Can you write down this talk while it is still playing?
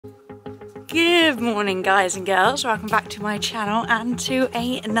Good morning, guys and girls. Welcome back to my channel and to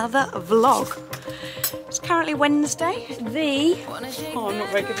another vlog. It's currently Wednesday, oh, I'm not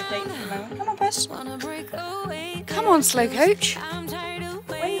very good at dates at the moment. Come on, Bess. Come on, slow coach.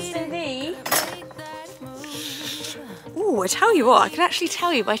 Wednesday I tell you what, I can actually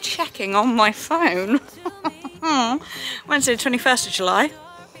tell you by checking on my phone. Wednesday the 21st of July.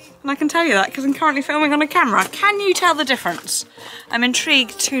 And I can tell you that because I'm currently filming on a camera. Can you tell the difference? I'm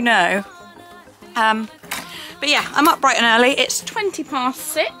intrigued to know. But yeah, I'm up bright and early. It's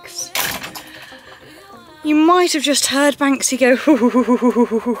 6:20. You might have just heard Banksy go, hoo, hoo, hoo, hoo, hoo,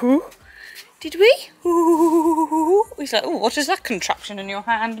 hoo, hoo. Did we? He's like, oh, what is that contraption in your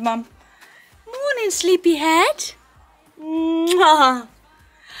hand, Mum? Morning, sleepyhead. Mwah.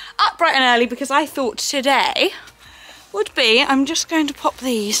 Up bright and early because I thought today would be, I'm just going to pop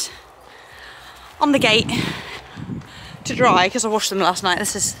these on the gate to dry because I washed them last night.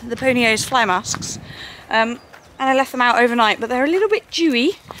 This is the Ponyo's fly masks. And I left them out overnight, but they're a little bit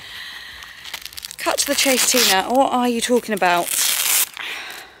dewy. Cut to the chase, Tina. What are you talking about?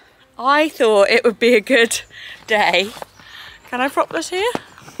 I thought it would be a good day. Can I prop this here?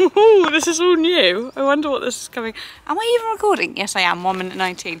 This is all new. I wonder what this is coming. Am I even recording? Yes, I am. 1 minute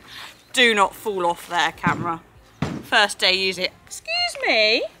 19. Do not fall off there, camera. First day using it. Excuse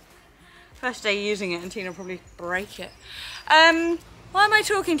me. First day using it, and Tina will probably break it. Why am I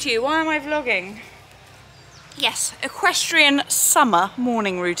talking to you? Why am I vlogging? Yes, equestrian summer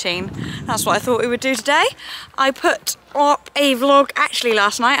morning routine. That's what I thought we would do today. I put up a vlog actually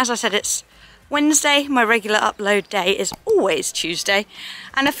last night. As I said, it's Wednesday. My regular upload day is always Tuesday.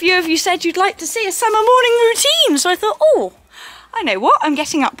 And a few of you said you'd like to see a summer morning routine. So I thought, oh, I know what, I'm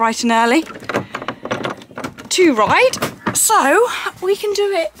getting up bright and early to ride. So we can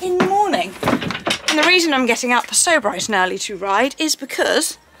do it in the morning. And the reason I'm getting up so bright and early to ride is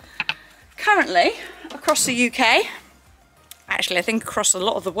because currently across the UK, actually I think across a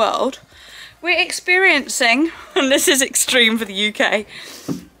lot of the world, we're experiencing, and this is extreme for the UK,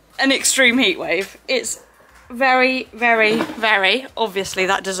 an extreme heat wave. It's very, very, very, obviously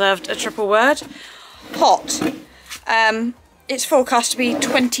that deserved a triple word, hot. It's forecast to be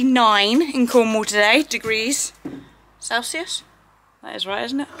 29 in Cornwall today, degrees Celsius. That is right,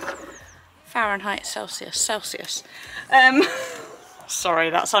 isn't it? Fahrenheit, Celsius. Sorry,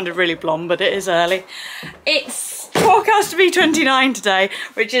 that sounded really blonde, but it is early. It's forecast to be 29 today,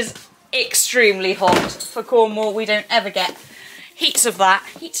 which is extremely hot for Cornwall. We don't ever get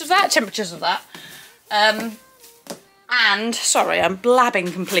temperatures of that. And, sorry, I'm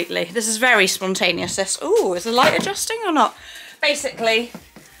blabbing completely. This is very spontaneous, this. Ooh, is the light adjusting or not? Basically,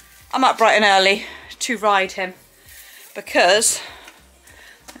 I'm up bright and early to ride him because,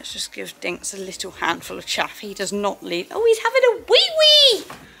 let's just give Dinks a little handful of chaff. He does not leave. Oh, he's having a wee-wee!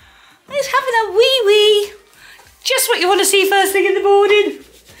 He's having a wee-wee! Just what you want to see first thing in the morning.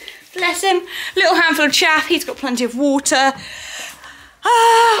 Bless him. Little handful of chaff. He's got plenty of water.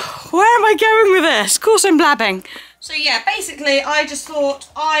 Where am I going with this? Of course I'm blabbing. So yeah, basically I just thought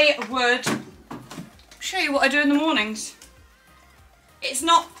I would show you what I do in the mornings. It's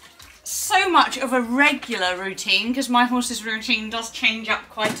not so much of a regular routine because my horse's routine does change up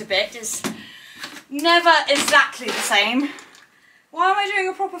quite a bit. It's never exactly the same. Why am I doing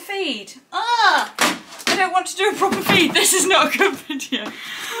a proper feed? I don't want to do a proper feed. This is not a good video.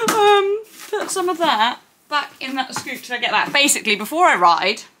 Put some of that back in that scoop till I get that. Basically, before I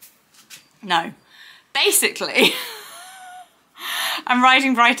ride, basically, I'm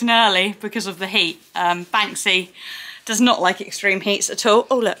riding bright and early because of the heat. Banksy does not like extreme heats at all.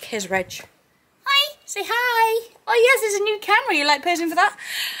 Oh look, here's Reg. Hi, say hi. Oh yes, there's a new camera. You like posing for that?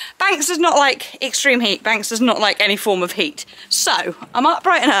 Banks does not like extreme heat. Banks does not like any form of heat. So I'm up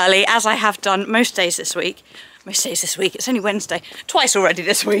bright and early, as I have done most days this week. It's only Wednesday. Twice already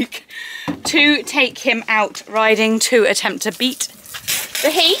this week. To take him out riding to attempt to beat the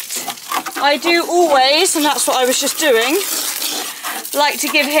heat. I do always, and that's what I was just doing, like to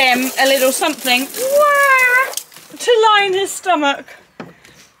give him a little something to line his stomach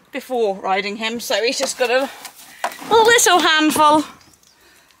before riding him. So he's just got a little handful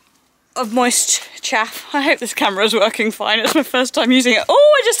of moist chaff. I hope this camera is working fine. It's my first time using it.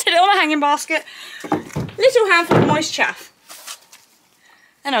 Oh, I just hit it on a hanging basket. Little handful of moist chaff.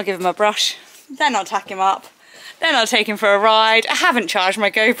 Then I'll give him a brush. Then I'll tack him up. Then I'll take him for a ride. I haven't charged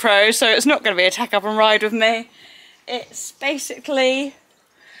my GoPro, so it's not going to be a tack up and ride with me. It's basically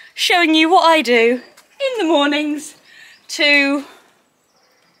showing you what I do in the mornings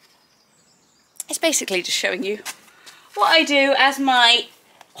it's basically just showing you what I do as my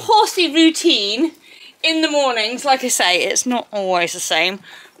horsey routine in the mornings. Like I say, it's not always the same,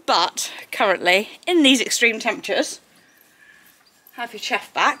 But currently, in these extreme temperatures, have your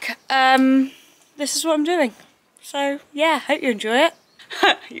chef back, this is what I'm doing. So yeah, hope you enjoy it.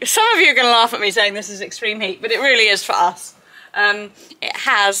 Some of you are going to laugh at me saying this is extreme heat, but it really is for us. It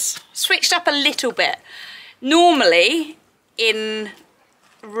has switched up a little bit. Normally, in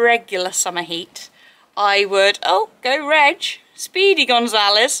regular summer heat, I would, oh, go Reg, Speedy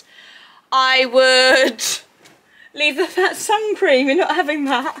Gonzalez, I would leave that sun cream. You're not having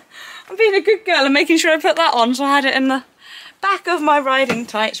that. I'm being a good girl and making sure I put that on, so I had it in the back of my riding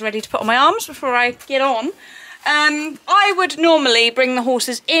tights ready to put on my arms before I get on. I would normally bring the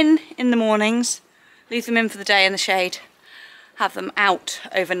horses in the mornings, leave them in for the day in the shade, have them out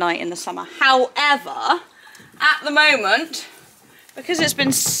overnight in the summer. However, at the moment, because it's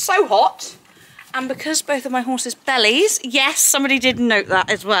been so hot, and because both of my horses' bellies, yes, somebody did note that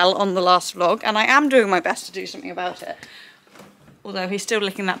as well on the last vlog, and I am doing my best to do something about it. Although he's still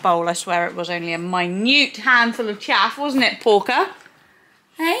licking that bowl, I swear it was only a minute handful of chaff, wasn't it, Porker?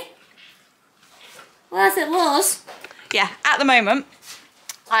 Hey? Well, it was. Yeah, at the moment,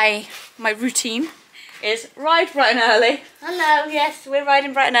 my routine is ride bright and early. Hello, yes, we're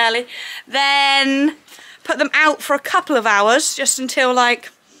riding bright and early. Then put them out for a couple of hours, just until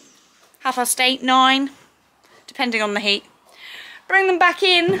like 8:30, 9, depending on the heat. Bring them back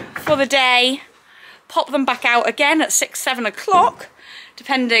in for the day, pop them back out again at 6, 7 o'clock,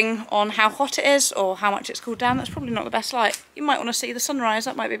 depending on how hot it is or how much it's cooled down. That's probably not the best light. You might want to see the sunrise,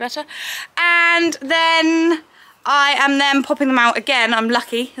 that might be better. And then I am then popping them out again. I'm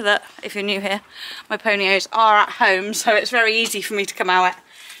lucky that, if you're new here, my ponios are at home, so it's very easy for me to come out at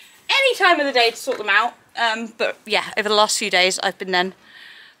any time of the day to sort them out. But yeah, over the last few days I've been then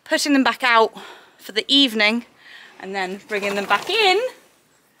putting them back out for the evening and then bringing them back in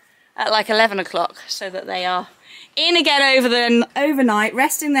at like 11 o'clock so that they are in again overnight,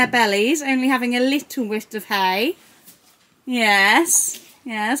 resting their bellies, only having a little bit of hay. Yes,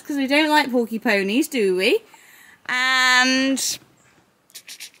 yes, because we don't like porky ponies, do we? And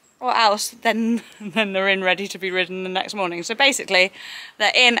what else? Then they're in ready to be ridden the next morning. So basically,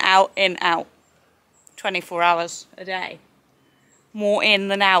 they're in, out, 24 hours a day. More in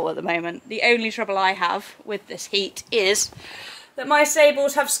than out at the moment. The only trouble I have with this heat is that my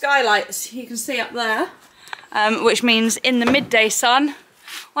stables have skylights, you can see up there, which means in the midday sun,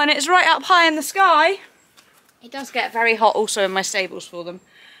 when it's right up high in the sky, it does get very hot also in my stables for them,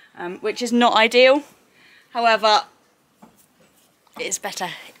 which is not ideal. However, it's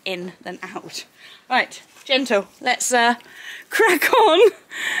better in than out. Right, gentle, let's crack on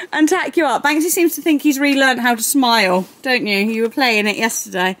and tack you up. Banksy seems to think he's relearned how to smile, don't you? You were playing it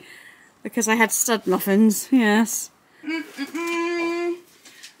yesterday because I had stud muffins, yes.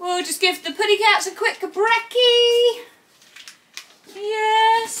 We'll just give the putty cats a quick brekkie.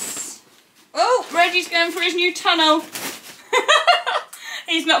 Yes. Oh, Reggie's going for his new tunnel.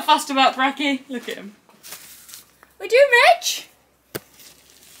 He's not fussed about brekkie. Look at him. What are you doing, Reg?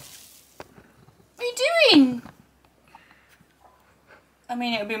 What are you doing? I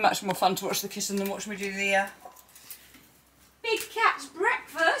mean, it would be much more fun to watch the kissing than watch me do the big cat's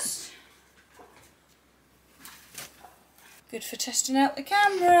breakfast. Good for testing out the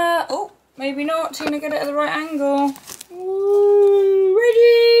camera. Oh, maybe not. Tina, get it at the right angle. Ooh,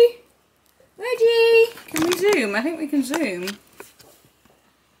 ready? Ready? Can we zoom? I think we can zoom.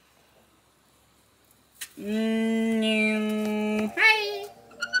 Hi.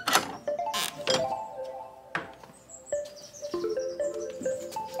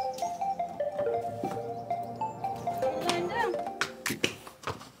 Lying down.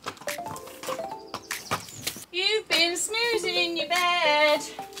 You've been snoozing in your bed.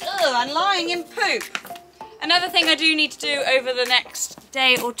 Ugh, and lying in poop. Another thing I do need to do over the next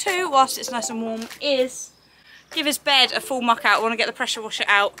day or two, whilst it's nice and warm, is give his bed a full muck out. I want to get the pressure washer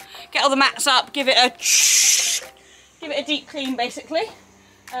out, get all the mats up, give it a deep clean basically.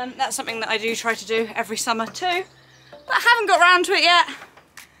 That's something that I do try to do every summer too, but I haven't got around to it yet.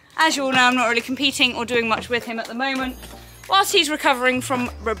 As you all know, I'm not really competing or doing much with him at the moment, whilst he's recovering from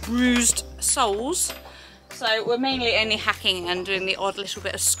bruised soles. So we're mainly only hacking and doing the odd little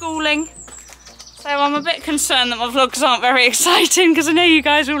bit of schooling. So I'm a bit concerned that my vlogs aren't very exciting, because I know you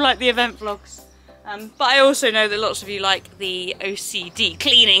guys all like the event vlogs. But I also know that lots of you like the OCD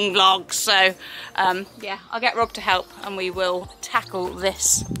cleaning vlogs, so yeah, I'll get Rob to help and we will tackle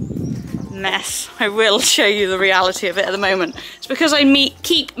this mess. I will show you the reality of it at the moment. It's because I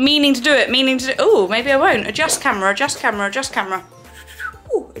keep meaning to do it, oh, maybe I won't. Adjust camera, adjust camera, adjust camera.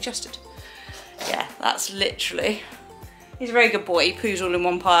 Ooh, adjusted. Yeah, that's literally, he's a very good boy, he poos all in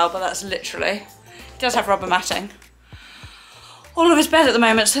one pile, but that's literally, he does have rubber matting all of his bed at the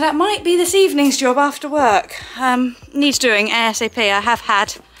moment, so that might be this evening's job after work. Needs doing ASAP. I have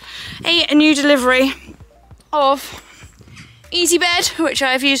had a new delivery of Easy Bed, which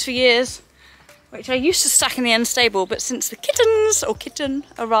I've used for years, which I used to stack in the end stable, but since the kitten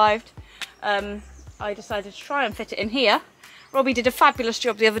arrived, I decided to try and fit it in here. Robbie did a fabulous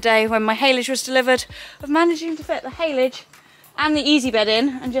job the other day when my haylage was delivered of managing to fit the haylage and the Easy Bed in,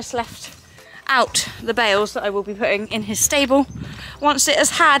 and just left out the bales that I will be putting in his stable once it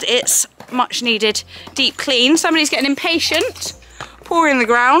has had its much needed deep clean. Somebody's getting impatient, pouring the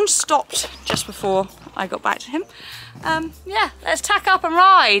ground, stopped just before I got back to him. Yeah, let's tack up and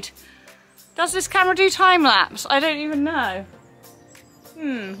ride. Does this camera do time lapse? I don't even know.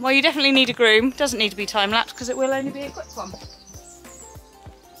 Well, you definitely need a groom. Doesn't need to be time lapse because it will only be a quick one.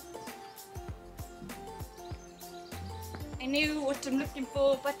 I knew what I'm looking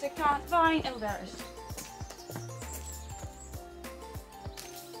for, but I can't find. Oh, there it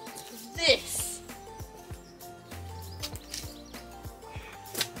is.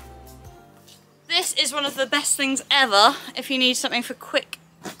 This is one of the best things ever if you need something for quick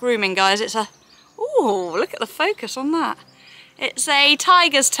grooming, guys. It's a, ooh, look at the focus on that. It's a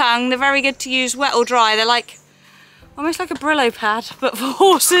tiger's tongue. They're very good to use wet or dry. They're like, almost like a Brillo pad, but for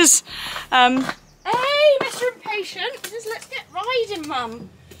horses. Hey, Mr. Impatient, just let's get riding, Mum.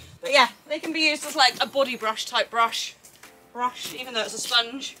 But yeah, they can be used as like a body brush type brush, even though it's a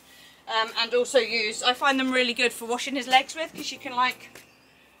sponge. And also used, I find them really good for washing his legs with, because you can like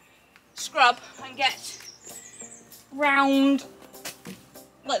scrub and get round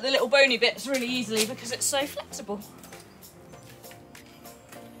like the little bony bits really easily because it's so flexible.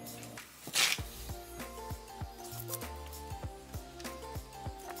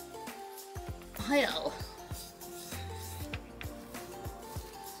 Well.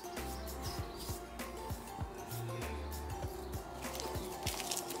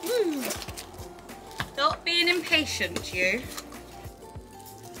 Stop being impatient, you.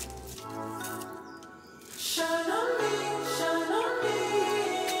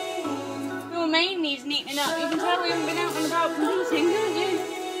 Your mane needs neatening up. You can tell we haven't been out and about competing, can't you?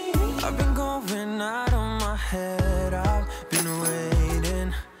 I've been going out on my head. I've been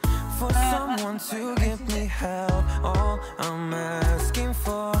waiting for someone to give me help. All I'm asking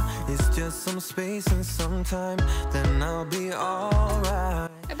for is just some space and some time, then I'll be alright.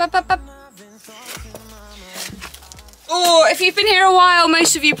 Or if you've been here a while,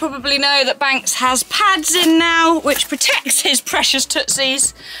 most of you probably know that Banks has pads in now, which protects his precious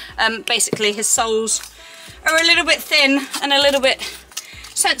tootsies. Basically his soles are a little bit thin and a little bit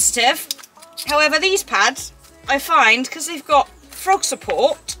sensitive. However, these pads, I find, because they've got frog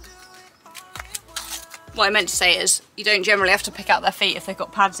support, what I meant to say is you don't generally have to pick out their feet if they've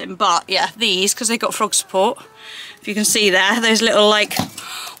got pads in, but yeah, these, because they've got frog support, if you can see there, those little like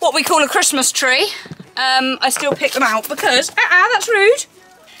what we call a Christmas tree, I still pick them out because, that's rude.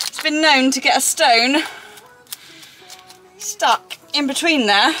 It's been known to get a stone stuck in between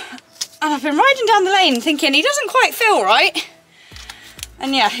there, and I've been riding down the lane thinking he doesn't quite feel right,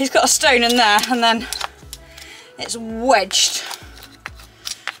 and yeah, he's got a stone in there and then it's wedged.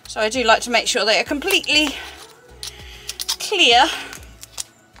 So I do like to make sure they are completely clear,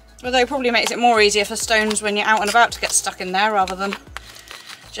 although it probably makes it more easier for stones when you're out and about to get stuck in there rather than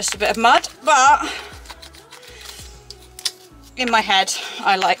just a bit of mud. But in my head,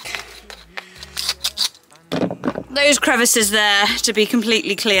 I like those crevices there to be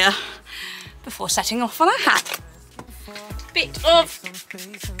completely clear before setting off on a hack. Bit of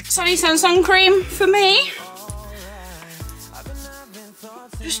Sunny Sun cream for me.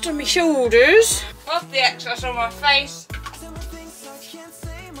 Just on my shoulders, off the excess on my face.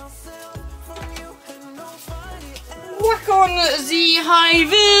 Whack on the high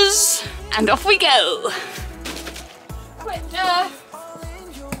vis, and off we go. Quit, I'm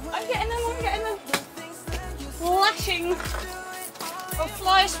getting them. Flashing of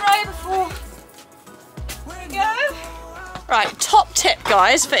fly spray before we go. Right, top tip,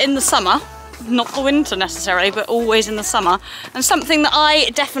 guys, for in the summer. Not the winter necessarily, but always in the summer. And something that I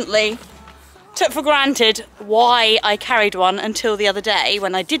definitely took for granted why I carried one until the other day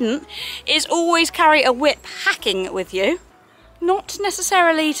when I didn't, is always carry a whip hacking with you. Not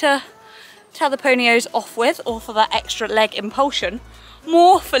necessarily to tell the ponios off with or for that extra leg impulsion,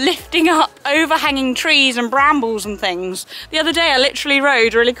 more for lifting up overhanging trees and brambles and things. The other day I literally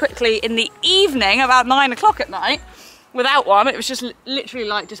rode really quickly in the evening, about 9 o'clock at night, without one. It was just literally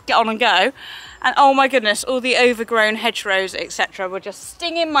like just get on and go, and oh my goodness, all the overgrown hedgerows etc were just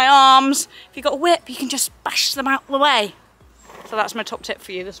stinging my arms. If you've got a whip, you can just bash them out of the way. So that's my top tip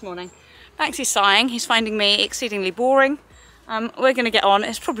for you this morning. Banksy's sighing, he's finding me exceedingly boring, We're going to get on.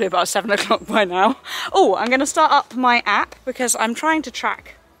 It's probably about 7 o'clock by now. Oh, I'm going to start up my app because I'm trying to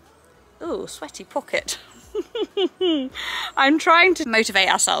track... Oh, sweaty pocket. I'm trying to motivate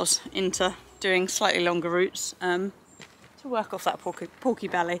ourselves into doing slightly longer routes to work off that porky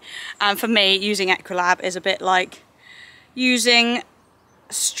belly. And for me, using EQUELAB is a bit like using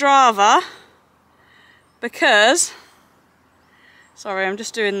Strava because... Sorry, I'm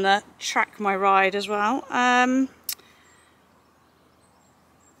just doing the track my ride as well.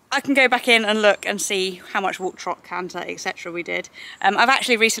 I can go back in and look and see how much walk, trot, canter, etc. we did. I've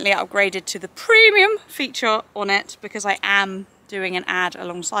actually recently upgraded to the premium feature on it because I am doing an ad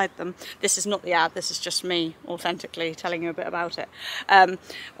alongside them. This is not the ad, this is just me authentically telling you a bit about it.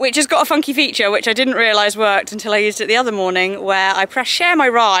 Which has got a funky feature which I didn't realise worked until I used it the other morning, where I press share my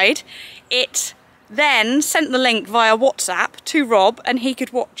ride. It then sent the link via WhatsApp to Rob and he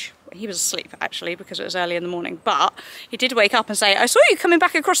could watch. He was asleep actually because it was early in the morning, but he did wake up and say, I saw you coming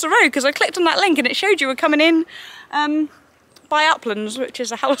back across the road because I clicked on that link and it showed you were coming in by Uplands, which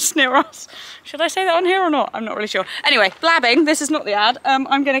is a house near us. Should I say that on here or not? I'm not really sure. Anyway, blabbing, this is not the ad.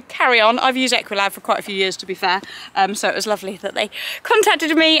 I'm going to carry on. I've used EQUELAB for quite a few years, to be fair, so it was lovely that they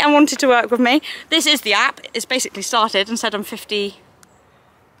contacted me and wanted to work with me. This is the app. It's basically started and said I'm 58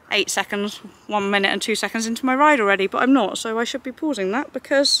 seconds, 1 minute and 2 seconds into my ride already, but I'm not, so I should be pausing that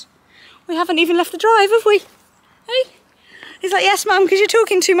because we haven't even left the drive, have we? Hey? He's like, yes, mum, because you're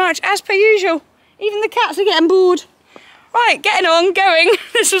talking too much, as per usual. Even the cats are getting bored. Right, getting on, going.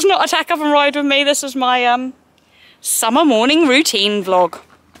 This was not a tack up and ride with me. This was my summer morning routine vlog.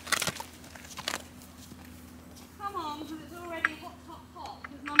 Come on, because it's already hot, hot, hot,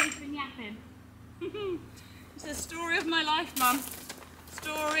 because mummy's been yapping. It's the story of my life, mum.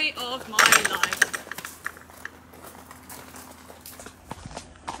 Story of my life.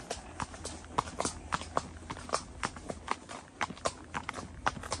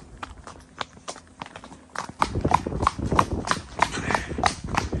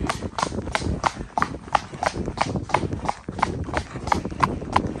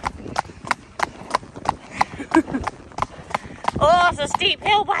 Oh, the steep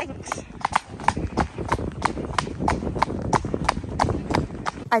hill banks!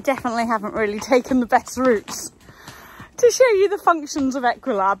 I definitely haven't really taken the best routes to show you the functions of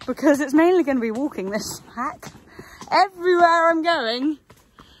EQUELAB because it's mainly going to be walking this pack. Everywhere I'm going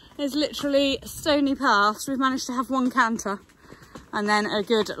is literally stony paths. We've managed to have one canter and then a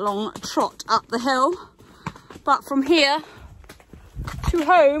good long trot up the hill. But from here to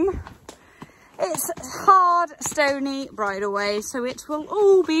home, it's hard, stony bridleway, so it will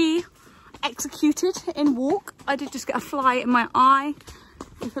all be executed in walk. I did just get a fly in my eye.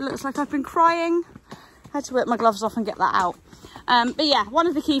 If it looks like I've been crying, I had to whip my gloves off and get that out. But yeah, one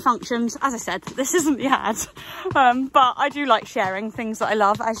of the key functions, as I said, this isn't the ad, but I do like sharing things that I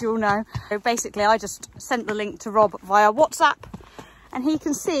love, as you all know. So basically, I just sent the link to Rob via WhatsApp, and he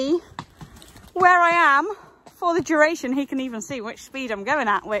can see where I am for the duration. He can even see which speed I'm going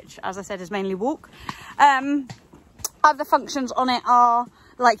at, which, as I said, is mainly walk. Other functions on it are,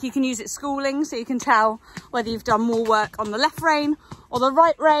 like, you can use it schooling, so you can tell whether you've done more work on the left rein or the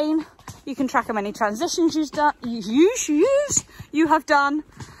right rein. You can track how many transitions you have done,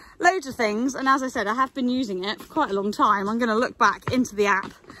 loads of things. And as I said, I have been using it for quite a long time. I'm going to look back into the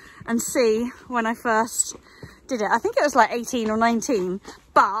app and see when I first did it. I think it was like 18 or 19,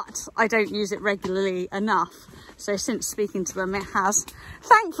 but I don't use it regularly enough. So since speaking to them, it has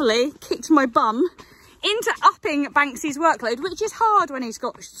thankfully kicked my bum into upping Banksy's workload, which is hard when he's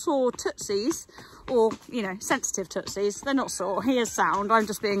got sore tootsies, or, you know, sensitive tootsies. They're not sore, he is sound. I'm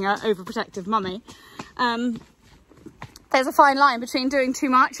just being an overprotective mummy. There's a fine line between doing too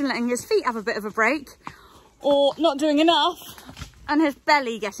much and letting his feet have a bit of a break, or not doing enough and his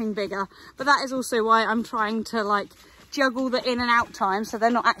belly getting bigger. But that is also why I'm trying to, like, juggle the in and out time so they're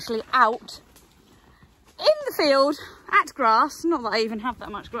not actually out in the field at grass. Not that I even have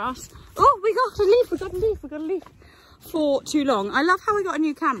that much grass. Oh, we got a leaf for too long. I love how we got a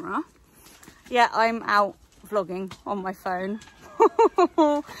new camera. Yeah, I'm out vlogging on my phone.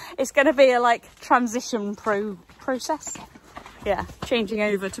 It's going to be a, like, transition process. Yeah, changing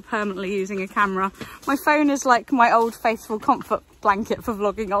over to permanently using a camera. My phone is like my old faithful comfort blanket for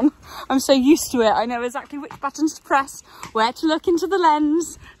vlogging on. I'm so used to it. I know exactly which buttons to press, where to look into the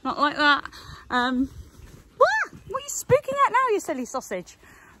lens. Not like that. What are you spooking at now, you silly sausage?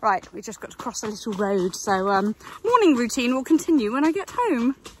 Right, we just got to cross a little road, so morning routine will continue when I get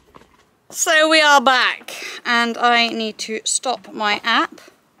home. So we are back, and I need to stop my app.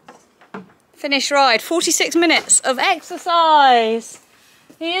 Finish ride, 46 minutes of exercise.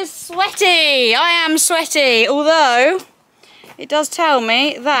 He is sweaty, I am sweaty, although it does tell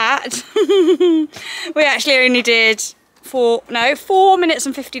me that we actually only did 4 minutes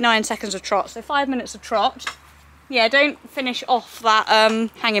and 59 seconds of trot. So 5 minutes of trot. Yeah, don't finish off that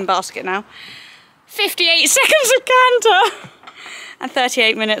hanging basket now. 58 seconds of canter. And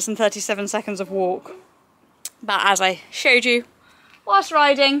 38 minutes and 37 seconds of walk. But as I showed you whilst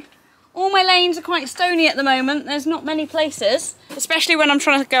riding, all my lanes are quite stony at the moment. There's not many places, especially when I'm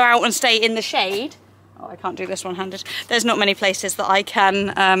trying to go out and stay in the shade. Oh, I can't do this one-handed. There's not many places that I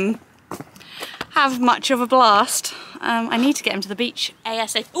can have much of a blast. I need to get him to the beach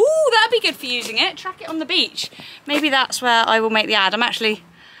ASAP. Ooh, that'd be good for using it. Track it on the beach. Maybe that's where I will make the ad. I'm actually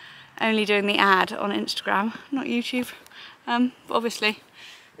only doing the ad on Instagram, not YouTube. But obviously,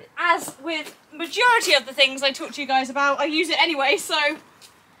 as with majority of the things I talk to you guys about, I use it anyway, so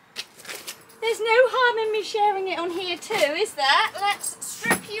there's no harm in me sharing it on here too, is there? Let's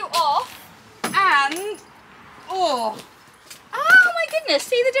strip you off and... Oh my goodness,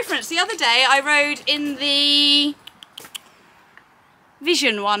 see the difference? The other day I rode in the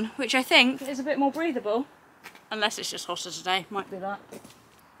Vision one, which I think is a bit more breathable. Unless it's just hotter today, might be that.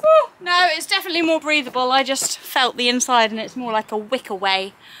 Woo! No, it's definitely more breathable. I just felt the inside and it's more like a wicker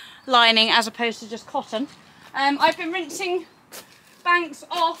way lining as opposed to just cotton. I've been rinsing banks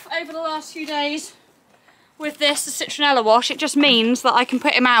off over the last few days with this, the citronella wash. It just means that I can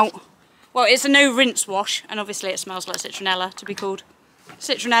put him out. Well, it's a no rinse wash, and obviously it smells like citronella to be called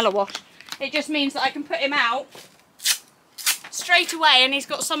citronella wash. It just means that I can put him out straight away, and he's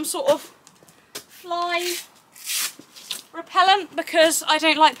got some sort of fly repellent, because I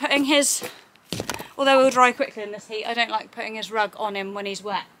don't like putting his, although he'll dry quickly in this heat, I don't like putting his rug on him when he's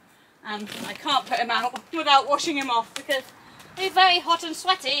wet. And I can't put him out without washing him off because he's very hot and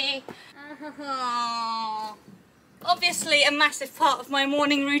sweaty. Obviously a massive part of my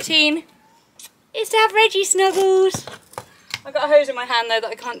morning routine is to have Reggie snuggles. I've got a hose in my hand though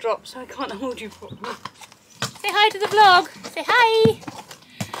that I can't drop, so I can't hold you properly. Say hi to the vlog. Say hi.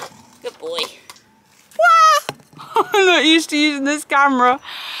 Good boy. Wah! I'm not used to using this camera.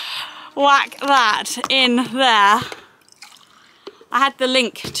 Whack that in there. I had the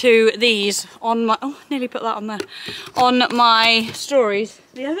link to these on my, oh, nearly put that on there, on my stories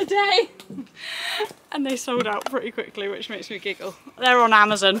the other day. And they sold out pretty quickly, which makes me giggle. They're on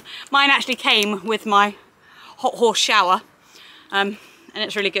Amazon. Mine actually came with my hot horse shower. And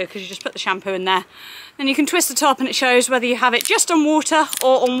it's really good because you just put the shampoo in there. Then you can twist the top and it shows whether you have it just on water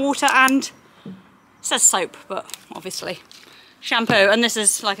or on water and, it says soap, but obviously shampoo. And this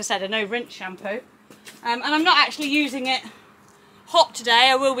is, like I said, a no rinse shampoo. And I'm not actually using it hot today.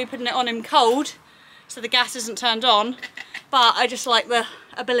 I will be putting it on him cold so the gas isn't turned on, but I just like the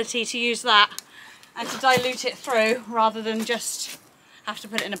ability to use that and to dilute it through rather than just have to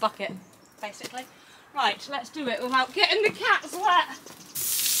put it in a bucket, basically. Right, let's do it without getting the cats wet.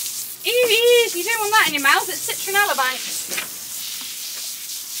 Easy, you don't want that in your mouth, it's citronella banks.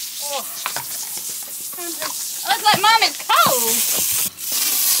 Oh, it's like, Mum, it's cold.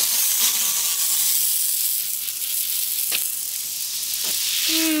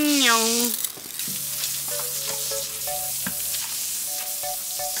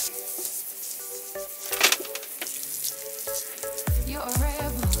 You're a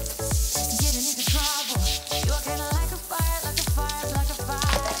rebel, getting into trouble. You're kinda like a fire, like a fire.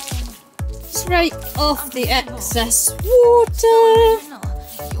 Straight off the excess water.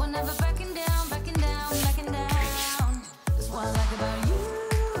 You were never backing down, backing down, backing down. That's what I like about you.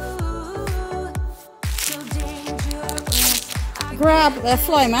 So dangerous. Grab their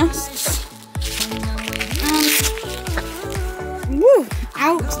fly masks and woo,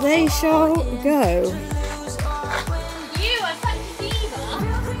 out they shall go. You are such a diva.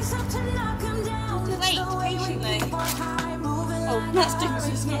 Wait patiently. Oh, that stinks,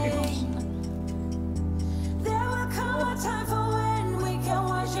 it's not your wash.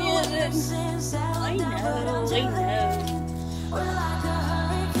 I know.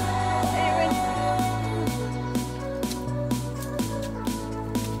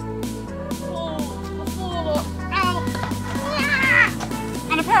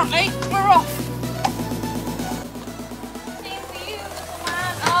 And apparently we're off. See you, little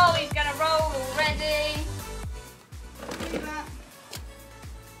man. Oh, he's gonna roll already. Look at that.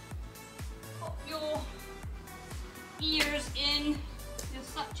 Pop your ears in. You're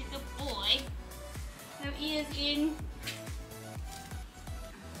such a good boy. No ears in.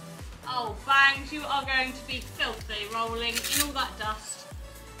 Oh, Bangs, you are going to be filthy rolling in all that dust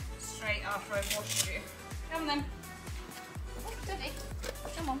straight after I've washed you. Come on then. Oh, steady.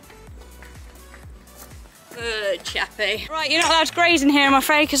 Come on. Good chappy. Right, you're not allowed to graze in here, I'm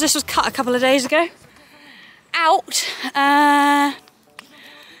afraid, because this was cut a couple of days ago. Out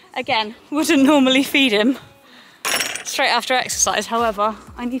Again, wouldn't normally feed him straight after exercise. However,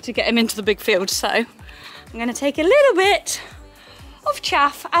 I need to get him into the big field, so I'm going to take a little bit of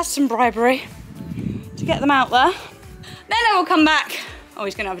chaff as some bribery to get them out there. Then I will come back. Oh,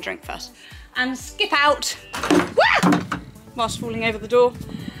 he's going to have a drink first. And skip out. Wah! Whilst falling over the door.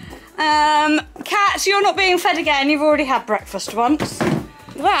 Cats, you're not being fed again. You've already had breakfast once.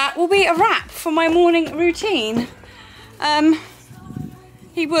 That will be a wrap for my morning routine.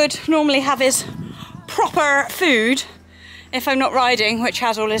 He would normally have his proper food if I'm not riding, which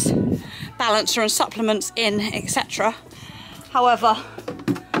has all his balancer and supplements in, etc. However,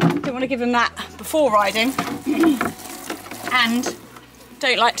 I don't want to give him that before riding, and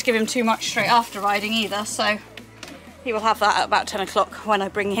don't like to give him too much straight after riding either, so he will have that at about 10 o'clock when I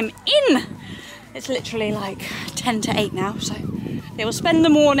bring him in. It's literally like 10 to 8 now, so they will spend the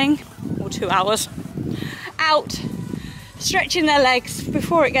morning, or 2 hours, out stretching their legs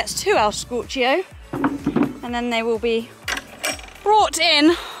before it gets too al scorchio, and then they will be brought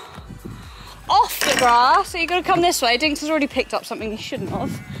in off the grass. So you've got to come this way. Dinks has already picked up something he shouldn't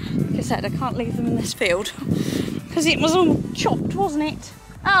have. Like I said, I can't leave them in this field because it was all chopped, wasn't it?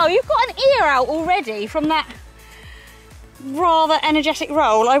 Oh, you've got an ear out already from that rather energetic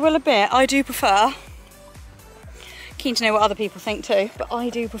roll. I will admit, I do prefer. Keen to know what other people think too, but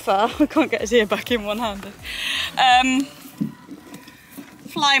I do prefer. I can't get his ear back in one-handed.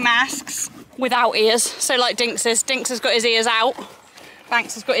 Fly masks without ears, so like Dinks's. Dinks has got his ears out,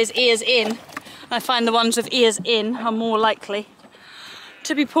 Banks has got his ears in. I find the ones with ears in are more likely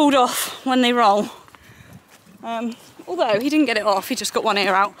to be pulled off when they roll. Although he didn't get it off, he just got one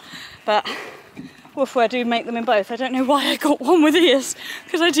ear out. But woofware do make them in both. I don't know why I got one with ears,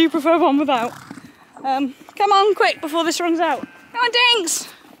 because I do prefer one without. Come on, quick, before this runs out. Come on, Dinks!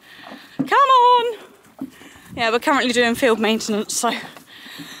 Come on! Yeah, we're currently doing field maintenance, so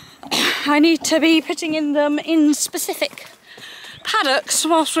I need to be putting them in specific paddocks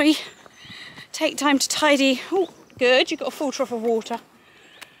whilst we take time to tidy. Oh, good, you've got a full trough of water.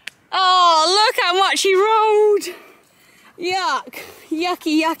 Oh, look how much he rolled! Yuck,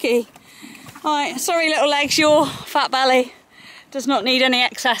 yucky, yucky. Right, sorry little legs, your fat belly does not need any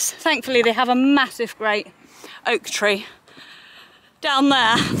excess. Thankfully they have a massive great oak tree down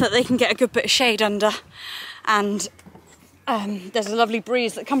there that they can get a good bit of shade under, and there's a lovely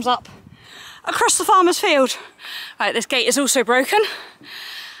breeze that comes up across the farmer's field. Right, this gate is also broken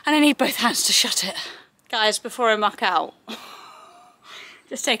and I need both hands to shut it. Guys, before I muck out,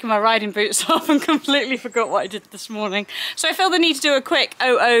 just taking my riding boots off and completely forgot what I did this morning. So I feel the need to do a quick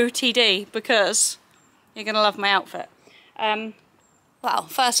OOTD because you're gonna love my outfit. Well,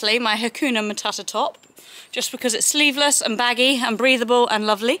 firstly, my Hakuna Matata top, just because it's sleeveless and baggy and breathable and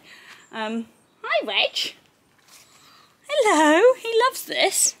lovely. Hi, Reg. Hello, he loves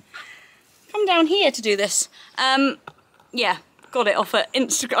this. Come down here to do this. Yeah, got it off at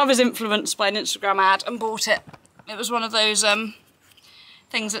Instagram. I was influenced by an Instagram ad and bought it. It was one of those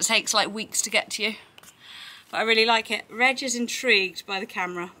things that takes like weeks to get to you. But I really like it. Reg is intrigued by the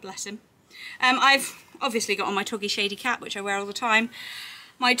camera, bless him. I've obviously got on my Toggy Shady cap, which I wear all the time.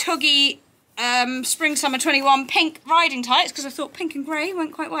 My Toggy Spring Summer 21 pink riding tights, because I thought pink and grey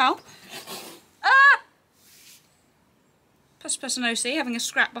went quite well. Puss and OC having a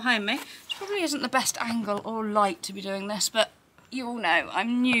scrap behind me. Which probably isn't the best angle or light to be doing this, but you all know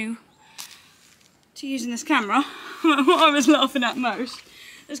I'm new to using this camera. What I was laughing at most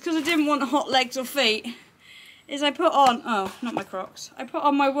is because I didn't want hot legs or feet, is I put on, oh, not my Crocs, I put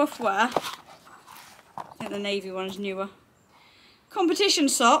on my woofwear. I think the navy one is newer. Competition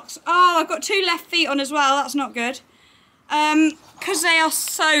socks. Oh, I've got 2 left feet on as well, that's not good. Because they are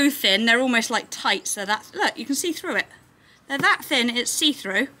so thin, they're almost like tights. So that, look, you can see through it. They're that thin, it's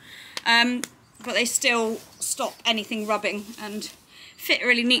see-through, but they still stop anything rubbing and fit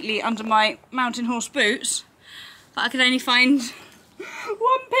really neatly under my mountain horse boots. But I could only find 1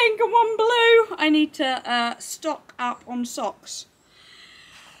 pink and 1 blue. I need to stock up on socks.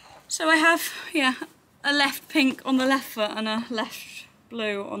 So I have, yeah, a left pink on the left foot and a left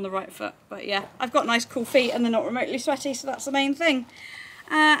blue on the right foot. But yeah, I've got nice cool feet and they're not remotely sweaty, so that's the main thing.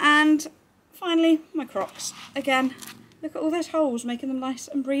 And finally, my Crocs. Again, look at all those holes, making them nice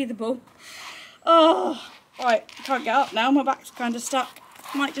and breathable. Oh, right, can't get up now, my back's kind of stuck.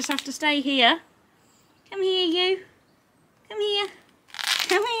 Might just have to stay here. Come here, you. Come here.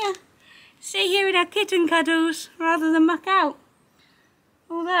 Come here. Stay here with our kitten cuddles rather than muck out.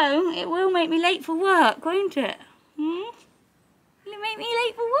 Although, it will make me late for work, won't it? Hmm? Will it make me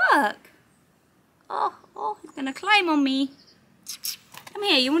late for work? Oh, he's going to climb on me. Come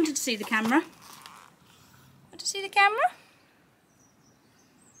here, you wanted to see the camera. What to see the camera?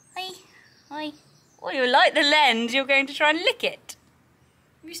 Hi. Hi. Oh, you like the lens, you're going to try and lick it.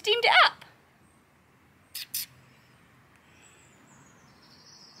 Have you steamed it up?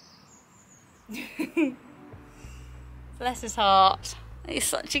 Bless his heart. He's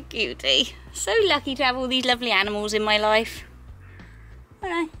such a cutie. So lucky to have all these lovely animals in my life.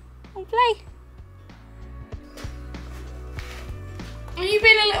 I'll play. Have you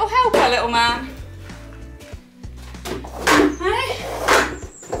been a little helper, little man? Hey?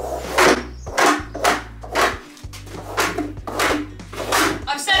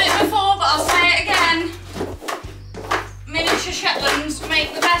 I've said it before, but I'll say it again. Miniature Shetlands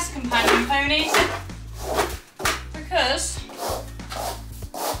make the best companion ponies because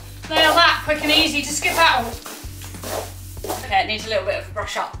they are that quick and easy to skip out. Okay, it needs a little bit of a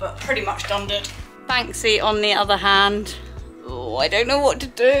brush up, but pretty much done it. Banksy, on the other hand, oh, I don't know what to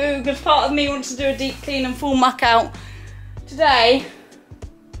do because part of me wants to do a deep clean and full muck out today,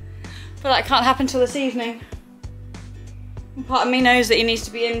 but that can't happen till this evening. And part of me knows that he needs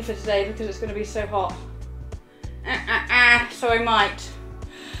to be in for today because it's going to be so hot. So I might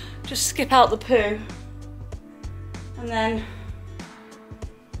just skip out the poo and then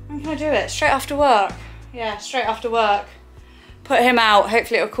when can I do it? Straight after work. Yeah, straight after work. Put him out,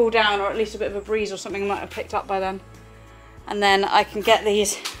 hopefully it'll cool down, or at least a bit of a breeze or something might have picked up by then. And then I can get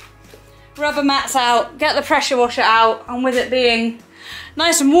these rubber mats out, get the pressure washer out, and with it being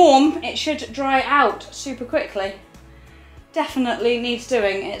nice and warm, it should dry out super quickly. Definitely needs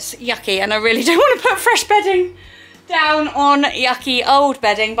doing. It's yucky and I really don't want to put fresh bedding down on yucky old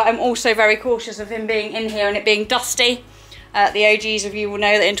bedding, but I'm also very cautious of him being in here and it being dusty. The OGs of you will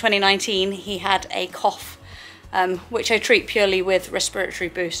know that in 2019 he had a cough, which I treat purely with respiratory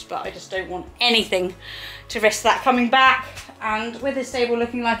boost, but I just don't want anything to risk that coming back. And with his stable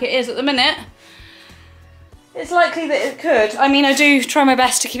looking like it is at the minute, it's likely that it could. I mean, I do try my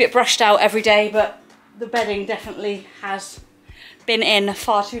best to keep it brushed out every day, but the bedding definitely has been in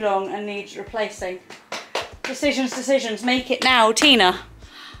far too long and needs replacing. Decisions, make it now. Tina,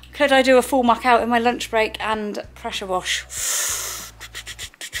 could I do a full muck out in my lunch break and pressure wash?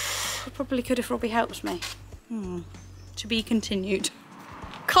 I probably could if Robbie helps me. To be continued.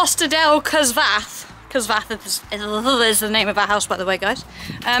 Costa del Cosvath is the name of our house, by the way, guys,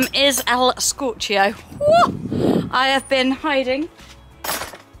 is El Scorchio. Woo! I have been hiding,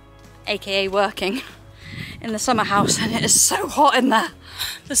 aka working, in the summer house, and it is so hot in there.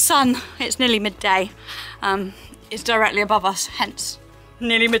 The sun, it's nearly midday, is directly above us, hence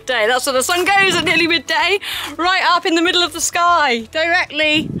nearly midday. That's where the sun goes at nearly midday, right up in the middle of the sky,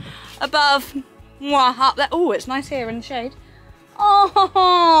 directly above, up there. Oh, it's nice here in the shade.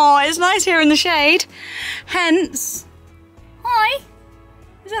 Oh, it's nice here in the shade. Hence, hi,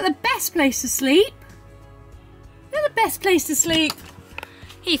 is that the best place to sleep? Is that the best place to sleep?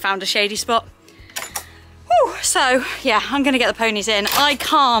 He found a shady spot. Whew, so, yeah, I'm going to get the ponies in. I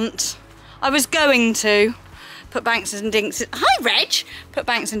was going to put Banks and Dinks, hi Reg, put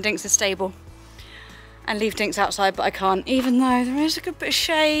Banks and Dinks' stable and leave Dinks outside, but I can't, even though there is a good bit of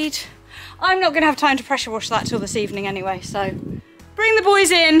shade. I'm not going to have time to pressure wash that till this evening anyway, so bring the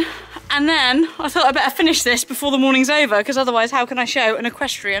boys in, and then I thought I'd better finish this before the morning's over, because otherwise how can I show an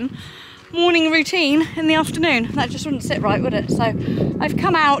equestrian morning routine in the afternoon? That just wouldn't sit right, would it? So I've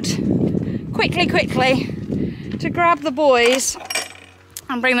come out quickly to grab the boys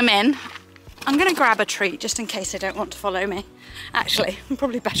and bring them in. I'm going to grab a treat just in case they don't want to follow me. Actually, I'm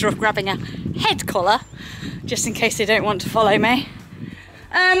probably better off grabbing a head collar just in case they don't want to follow me.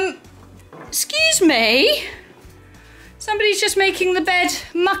 Excuse me? Somebody's just making the bed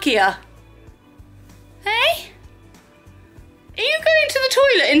muckier. Hey? Are you going to the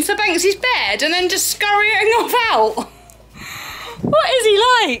toilet in Sir Banksy's bed and then just scurrying off out? What is he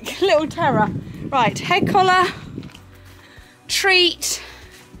like? Little terror. Right, head collar, treat,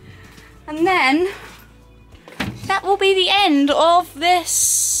 and then that will be the end of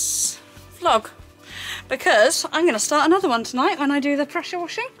this vlog, because I'm going to start another one tonight when I do the pressure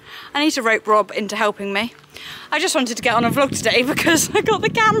washing. I need to rope Rob into helping me. I just wanted to get on a vlog today because I got the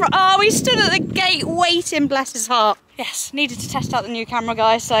camera. Oh, he stood at the gate waiting, bless his heart. Yes, needed to test out the new camera,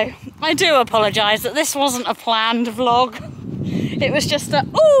 guys, so I do apologise that this wasn't a planned vlog. It was just a,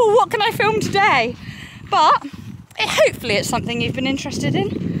 oh, what can I film today? But hopefully it's something you've been interested in.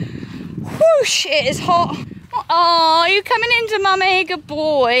 Whoosh, it is hot. Oh, you coming into mummy? Good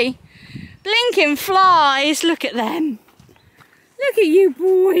boy. Blinking flies, look at them. Look at you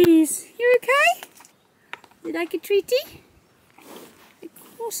boys. You okay? You like a treaty?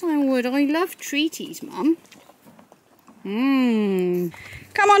 Of course I would. I love treaties, Mum.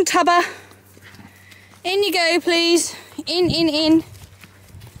 Come on, Tubber. In you go, please. In.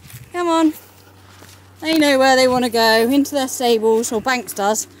 Come on. They know where they want to go, into their stables, or Banks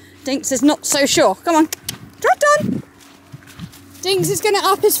does. Dinks is not so sure. Come on. Trot on. Dinks is going to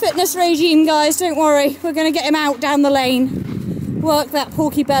up his fitness regime, guys. Don't worry. We're going to get him out down the lane. Work that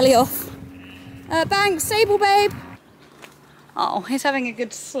porky belly off. Banks, stable babe. Oh, he's having a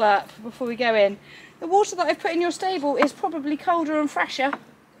good slurp before we go in. The water that I've put in your stable is probably colder and fresher.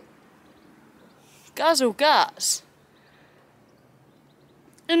 Guzzle guts.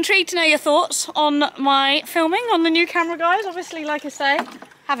 Intrigued to know your thoughts on my filming on the new camera, guys. Obviously, like I say,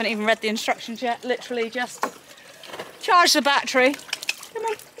 haven't even read the instructions yet. Literally just charge the battery. Come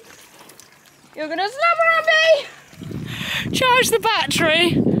on. You're gonna slumber on me! Charge the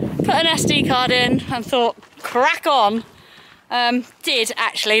battery, put an SD card in and thought, crack on. Did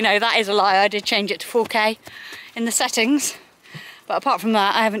actually, no, that is a lie. I did change it to 4K in the settings. But apart from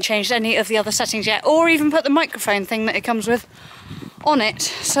that, I haven't changed any of the other settings yet, or even put the microphone thing that it comes with on it.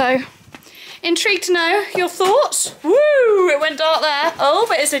 So, intrigued to know your thoughts. Woo! It went dark there. Oh,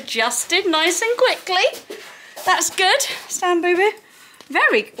 but it's adjusted nice and quickly. That's good. Stand, boo-boo.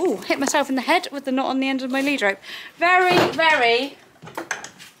 Very, ooh, hit myself in the head with the knot on the end of my lead rope. Very, very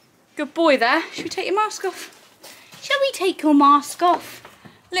good boy there. Should we take your mask off? Shall we take your mask off?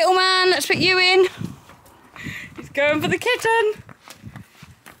 Little man, let's put you in. He's going for the kitten.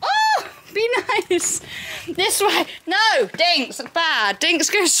 Oh, be nice. This way. No, Dinks, it's bad.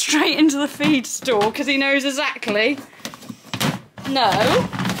 Dinks goes straight into the feed store because he knows exactly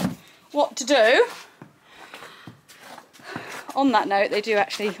what to do. On that note, they do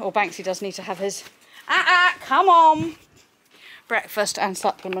actually, or Banksy does need to have his, come on, breakfast and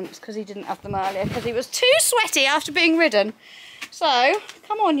supplements because he didn't have them earlier because he was too sweaty after being ridden. So,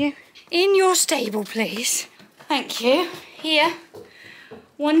 come on you. In your stable, please. Thank you. Here.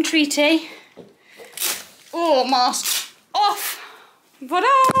 One treaty. Oh, mask off. Ta-da!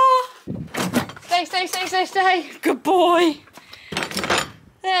 Stay. Good boy.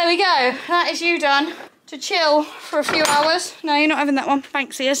 There we go. That is you done. To chill for a few hours. No, you're not having that one.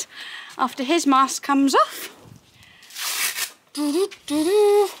 Banksy is. After his mask comes off. Do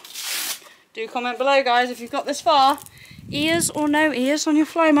comment below, guys, if you've got this far. Ears or no ears on your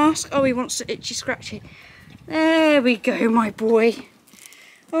fly mask. Oh, he wants to itchy scratchy. There we go, my boy.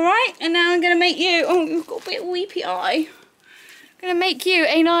 Alright, and now I'm going to make you, oh, you've got a bit of weepy eye. I'm going to make you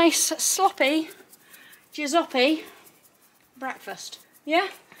a nice sloppy gizoppy breakfast. Yeah?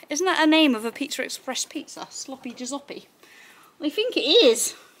 Isn't that a name of a Pizza Express pizza? Sloppy gizoppy. I think it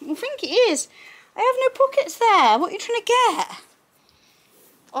is. I have no pockets there. What are you trying to get?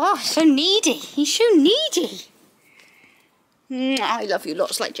 Oh, so needy. He's so needy. I love you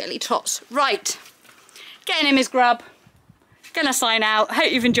lots like jelly tots. Right. Getting him his grub. Gonna sign out.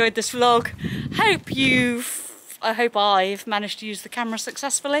 Hope you've enjoyed this vlog. I hope I've managed to use the camera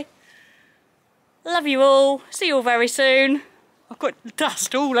successfully. Love you all. See you all very soon. I've got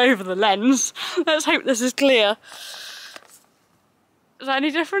dust all over the lens. Let's hope this is clear. Is that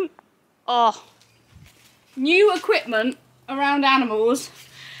any different? Oh. New equipment around animals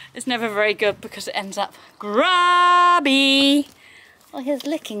is never very good because it ends up grubby. Oh, he's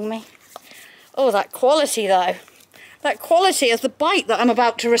licking me. Oh, that quality though. That quality of the bite that I'm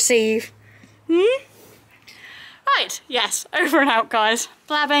about to receive. Right, yes, over and out, guys.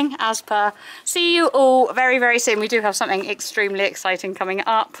 Blabbing as per. See you all very, very soon. We do have something extremely exciting coming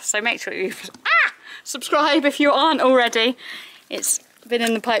up, so make sure you subscribe if you aren't already. It's been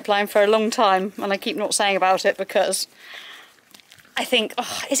in the pipeline for a long time, and I keep not saying about it because I think,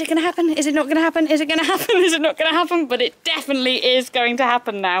 oh, is it going to happen? Is it not going to happen? Is it going to happen? Is it not going to happen? But it definitely is going to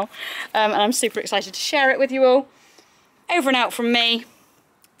happen now, and I'm super excited to share it with you all. Over and out from me.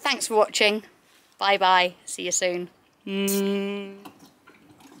 Thanks for watching. Bye bye. See you soon.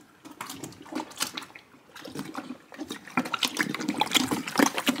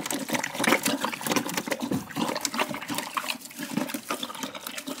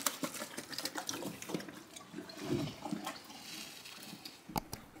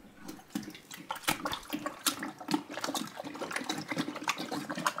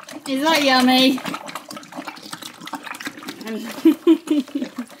 Is that yummy?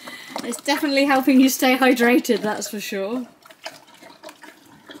 It's definitely helping you stay hydrated, that's for sure.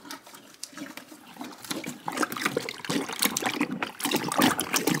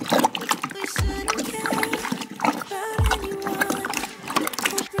 We shouldn't care about anyone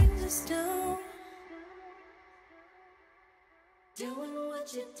who brings us down. Doing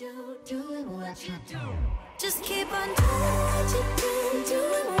what you do, doing what you do. Just keep on doing what you do,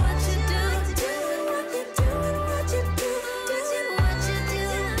 doing what you do.